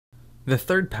The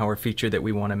third power feature that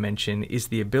we want to mention is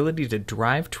the ability to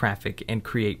drive traffic and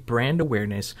create brand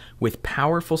awareness with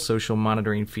powerful social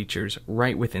monitoring features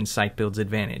right within SiteBildZ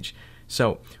Advantage.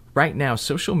 So right now,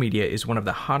 social media is one of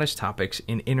the hottest topics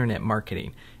in internet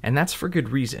marketing, and that's for good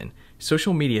reason.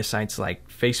 Social media sites like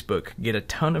Facebook get a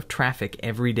ton of traffic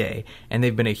every day, and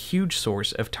they've been a huge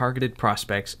source of targeted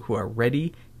prospects who are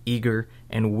ready, eager,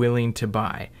 and willing to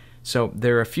buy. So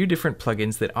there are a few different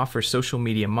plugins that offer social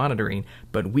media monitoring,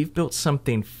 but we've built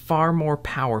something far more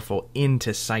powerful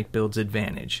into SiteBildZ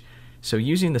Advantage. So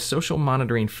using the social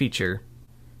monitoring feature,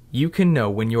 you can know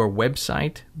when your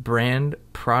website, brand,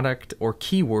 product, or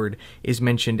keyword is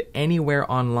mentioned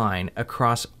anywhere online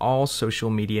across all social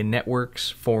media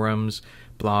networks, forums,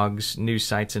 blogs, news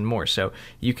sites, and more. So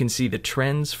you can see the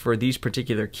trends for these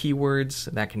particular keywords.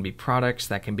 That can be products,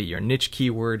 that can be your niche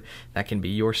keyword, that can be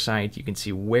your site. You can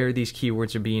see where these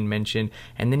keywords are being mentioned,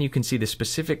 and then you can see the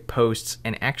specific posts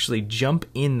and actually jump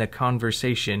in the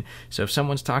conversation. So if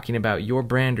someone's talking about your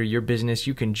brand or your business,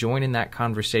 you can join in that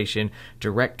conversation,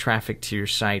 direct traffic to your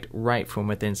site right from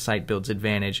within SiteBildZ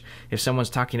Advantage. If someone's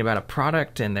talking about a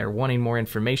product and they're wanting more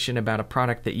information about a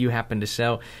product that you happen to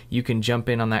sell, you can jump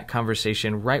in on that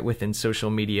conversation right within social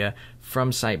media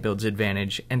from SiteBildZ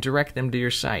Advantage and direct them to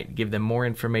your site, give them more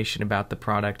information about the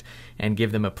product, and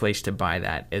give them a place to buy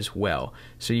that as well.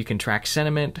 So you can track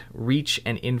sentiment, reach,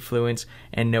 and influence,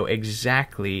 and know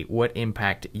exactly what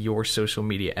impact your social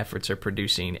media efforts are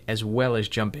producing, as well as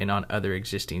jump in on other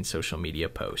existing social media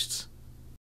posts.